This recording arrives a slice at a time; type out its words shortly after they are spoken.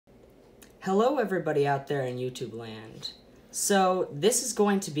Hello everybody out there in YouTube land. So this is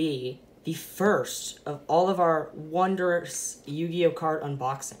going to be the first of all of our wondrous Yu-Gi-Oh card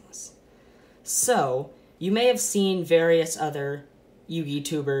unboxings. So you may have seen various other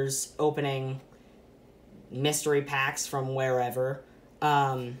Yu-Gi-Tubers opening mystery packs from wherever,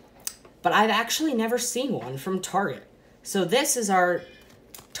 but I've actually never seen one from Target. So this is our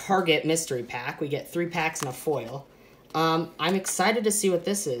Target mystery pack. We get 3 packs and a foil. I'm excited to see what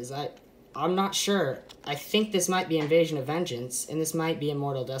this is. I'm not sure. I think this might be Invasion of Vengeance, and this might be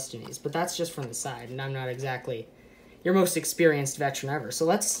Immortal Destinies, but that's just from the side, and I'm not exactly your most experienced veteran ever. So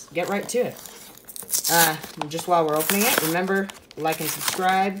let's get right to it. Just while we're opening it, remember, like and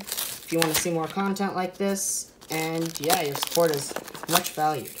subscribe if you want to see more content like this, and yeah, your support is much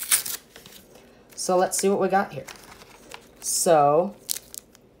valued. So let's see what we got here. So,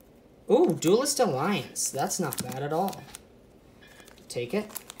 ooh, Duelist Alliance. That's not bad at all. Take it.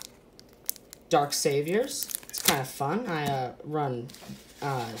 Dark Saviors. It's kind of fun. I run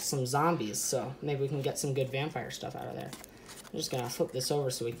some zombies, so maybe we can get some good vampire stuff out of there. I'm just going to flip this over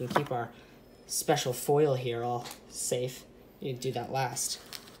so we can keep our special foil here all safe. You do that last.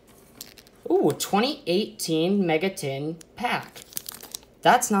 Ooh, 2018 Mega Tin pack.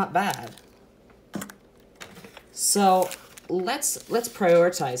 That's not bad. So let's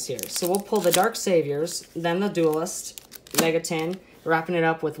prioritize here. So we'll pull the Dark Saviors, then the Duelist, Mega Tin, wrapping it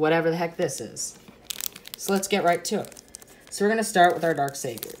up with whatever the heck this is. So let's get right to it. So we're going to start with our Dark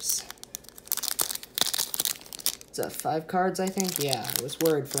Saviors. It's 5 cards, I think? Yeah, I was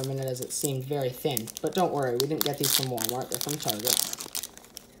worried for a minute as it seemed very thin. But don't worry, we didn't get these from Walmart. They're from Target.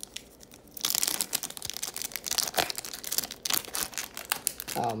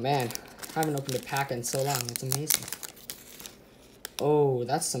 Oh, man. I haven't opened a pack in so long. It's amazing. Oh,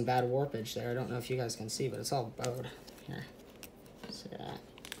 that's some bad warpage there. I don't know if you guys can see, but it's all bowed. Here. See that?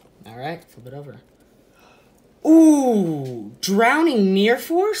 Alright, flip it over. Ooh! Drowning Near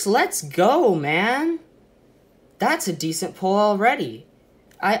Force? Let's go, man! That's a decent pull already.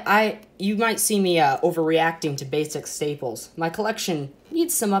 You might see me overreacting to basic staples. My collection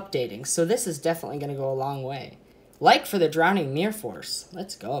needs some updating, so this is definitely going to go a long way. Like for the Drowning Near Force.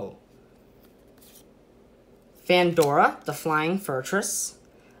 Let's go. Fandora, the Flying Fortress.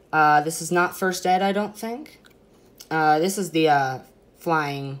 This is not First Ed, I don't think. This is the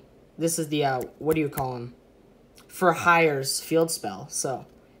what do you call him? For Hire's field spell, so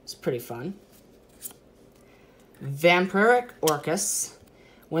it's pretty fun. Vampiric Orcus.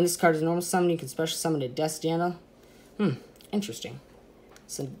 When this card is normal summon, you can special summon a Destiana. Interesting.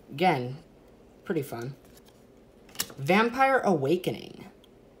 So again, pretty fun. Vampire Awakening.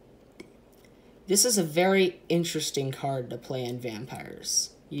 This is a very interesting card to play in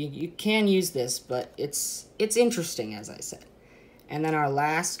vampires. You can use this, but it's interesting, as I said. And then our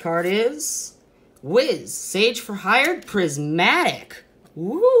last card is Wiz, Sage for Hire, Prismatic.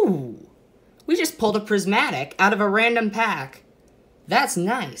 Woo! We just pulled a Prismatic out of a random pack. That's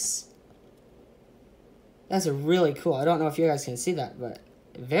nice. That's a really cool. I don't know if you guys can see that, but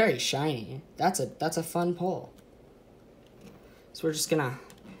very shiny. That's a fun pull. So we're just gonna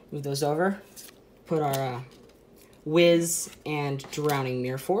move those over. Put our Wiz and Drowning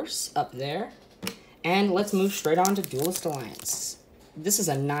Near Force up there. And let's move straight on to Duelist Alliance. This is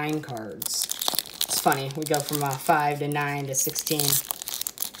a 9 cards. It's funny, we go from 5 to 9 to 16.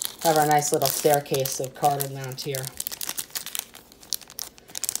 Have our nice little staircase of card amount here.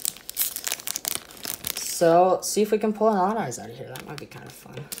 So, let's see if we can pull an Odd Eyes out of here. That might be kind of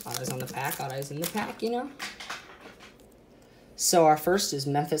fun. Odd Eyes on the pack, Odd Eyes in the pack, you know? So our first is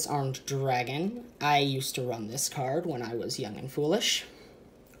Memphis Armed Dragon. I used to run this card when I was young and foolish.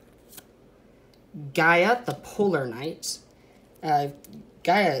 Gaia, the Polar Knight. Gaia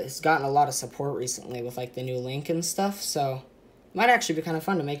has gotten a lot of support recently with like the new Link and stuff, so it might actually be kind of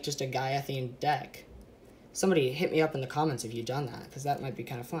fun to make just a Gaia-themed deck. Somebody hit me up in the comments if you've done that, because that might be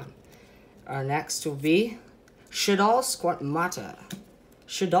kind of fun. Our next will be Shaddoll Squatmata.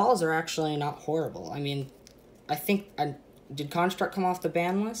 Shaddolls are actually not horrible. I mean, I think... Did Construct come off the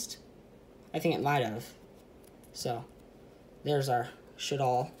ban list? I think it might have. So, there's our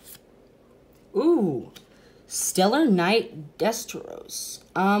Shaddoll. Ooh! Stellar Knight Destros.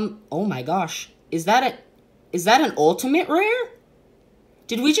 Oh my gosh. Is that an ultimate rare?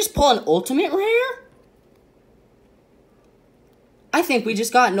 Did we just pull an ultimate rare? I think we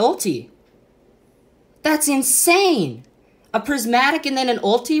just got an ulti. That's insane! A prismatic and then an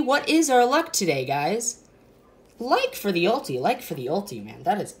ulti? What is our luck today, guys? Like for the ulti, man.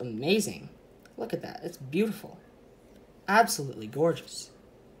 That is amazing. Look at that. It's beautiful. Absolutely gorgeous.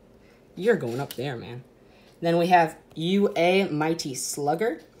 You're going up there, man. Then we have UA Mighty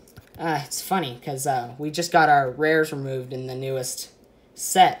Slugger. It's funny, because we just got our rares removed in the newest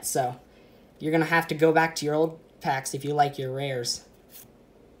set, so you're going to have to go back to your old packs if you like your rares.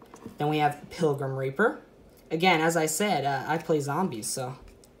 Then we have Pilgrim Reaper. Again, as I said, I play zombies, so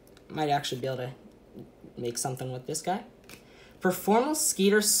I might actually be able to make something with this guy. Performal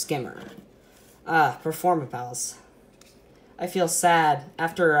Skeeter Skimmer. Performapals. I feel sad.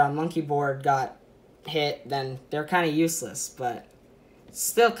 After Monkey Board got hit, then they're kind of useless, but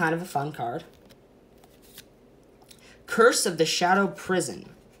still kind of a fun card. Curse of the Shadow Prison.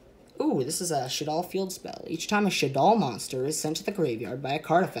 Ooh, this is a Shaddoll field spell. Each time a Shaddoll monster is sent to the graveyard by a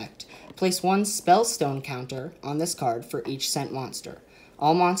card effect, place 1 Spellstone counter on this card for each sent monster.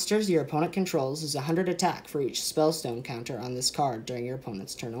 All monsters your opponent controls use 100 attack for each Spellstone counter on this card during your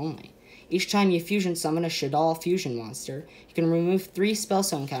opponent's turn only. Each time you fusion summon a Shaddoll fusion monster, you can remove 3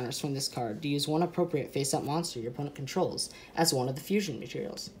 Spellstone counters from this card to use 1 appropriate face-up monster your opponent controls as one of the fusion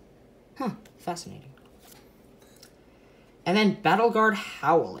materials. Huh, fascinating. And then Battleguard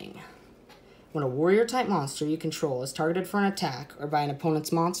Howling. When a warrior-type monster you control is targeted for an attack or by an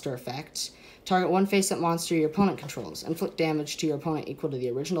opponent's monster effect, target 1 face-up monster your opponent controls. Inflict damage to your opponent equal to the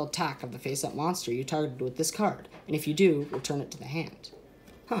original attack of the face-up monster you targeted with this card, and if you do, return it to the hand.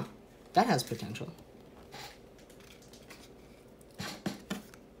 Huh, that has potential.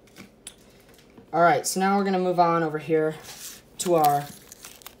 Alright, so now we're going to move on over here to our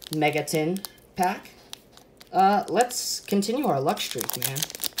Megaton pack. Let's continue our luck streak, man.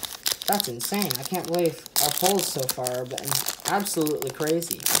 That's insane. I can't believe our polls so far have been absolutely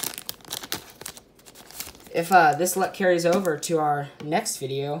crazy. If this luck carries over to our next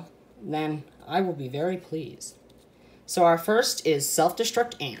video, then I will be very pleased. So our first is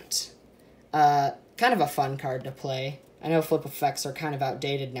Self-Destruct Ant. Kind of a fun card to play. I know flip effects are kind of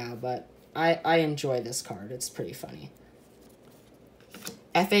outdated now, but I enjoy this card. It's pretty funny.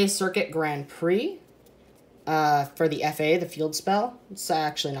 FA Circuit Grand Prix. For the FA, the field spell, it's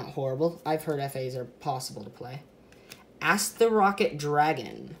actually not horrible. I've heard FAs are possible to play. Ask the Rocket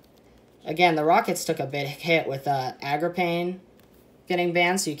Dragon. Again, the Rockets took a big hit with Agripane getting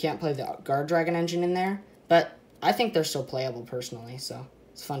banned, so you can't play the Guard Dragon engine in there. But I think they're still playable personally, so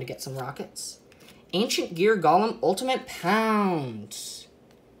it's fun to get some Rockets. Ancient Gear Golem Ultimate Pound.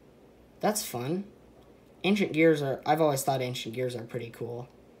 That's fun. Ancient Gears are, I've always thought Ancient Gears are pretty cool.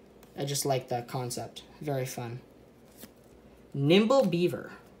 I just like the concept. Very fun. Nimble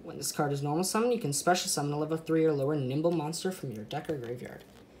Beaver. When this card is normal summon, you can special summon a level 3 or lower Nimble monster from your deck or graveyard.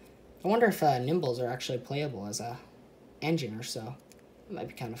 I wonder if Nimbles are actually playable as a engine or so. It might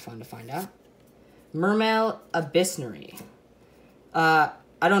be kind of fun to find out. Mermail Abyssnary. I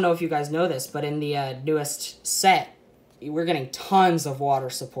don't know if you guys know this, but in the newest set, we're getting tons of water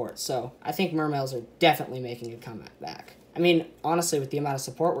support, so I think Mermails are definitely making a comeback back. I mean, honestly, with the amount of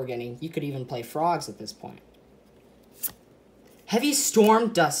support we're getting, you could even play frogs at this point. Heavy Storm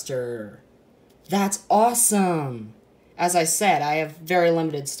Duster. That's awesome. As I said, I have very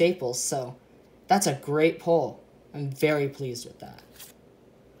limited staples, so that's a great pull. I'm very pleased with that.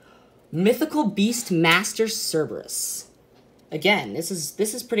 Mythical Beast Master Cerberus. Again, this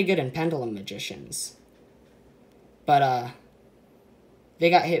is pretty good in Pendulum Magicians. But, they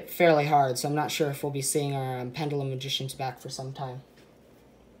got hit fairly hard, so I'm not sure if we'll be seeing our Pendulum Magicians back for some time.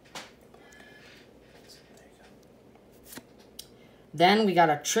 Then we got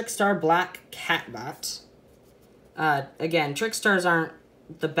a Trickstar Black Catbot. Again, Trickstars aren't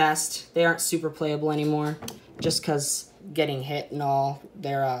the best. They aren't super playable anymore, just because getting hit and all.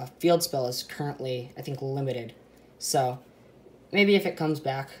 Their field spell is currently, I think, limited. So, maybe if it comes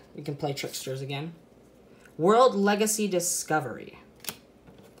back, we can play Trickstars again. World Legacy Discovery.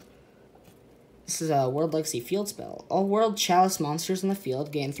 This is a World Legacy field spell. All World Chalice monsters in the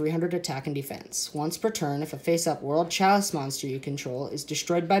field gain 300 attack and defense. Once per turn, if a face-up World Chalice monster you control is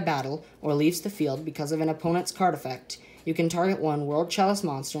destroyed by battle or leaves the field because of an opponent's card effect, you can target 1 World Chalice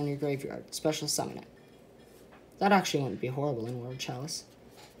monster in your graveyard. Special summon it. That actually wouldn't be horrible in World Chalice.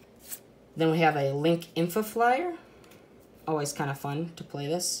 Then we have a Link Infoflyer. Always kind of fun to play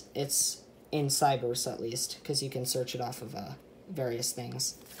this. It's in Cybers, at least, because you can search it off of various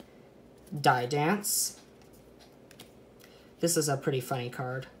things. Die Dance. This is a pretty funny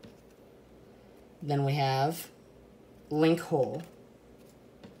card. Then we have Link Hole.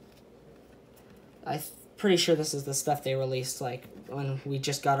 I'm pretty sure this is the stuff they released like when we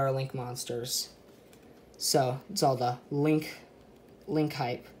just got our Link monsters. So it's all the Link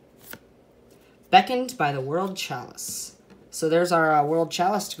hype. Beckoned by the World Chalice. So there's our World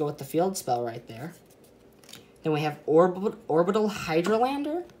Chalice to go with the field spell right there. Then we have Orbital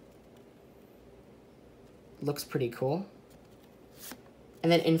Hydrolander. Looks pretty cool.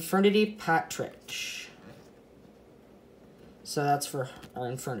 And then Infernity Patridge. So that's for our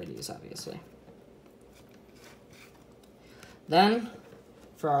Infernities, obviously. Then,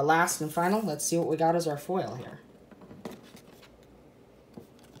 for our last and final, let's see what we got as our foil here.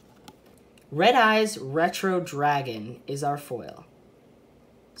 Red Eyes Retro Dragon is our foil.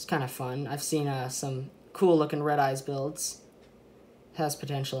 It's kind of fun. I've seen some cool looking Red Eyes builds. Has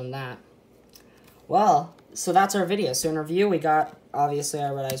potential in that. Well, so that's our video. So in review, we got, obviously,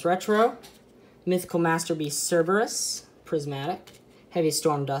 our Red Eyes Retro, Mythical Master Beast Cerberus, Prismatic, Heavy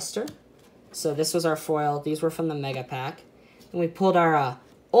Storm Duster. So this was our foil. These were from the Mega Pack. And we pulled our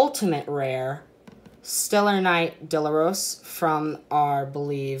Ultimate Rare, Stellar Knight Delaros from our,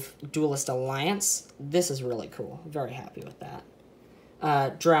 believe, Duelist Alliance. This is really cool. Very happy with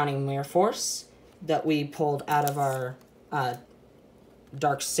that. Drowning Mirror Force that we pulled out of our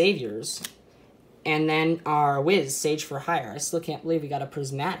Dark Saviors. And then our Wiz, Sage for Hire. I still can't believe we got a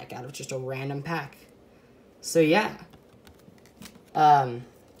Prismatic out of just a random pack. So yeah. I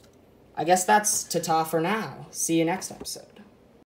guess that's ta-ta for now. See you next episode.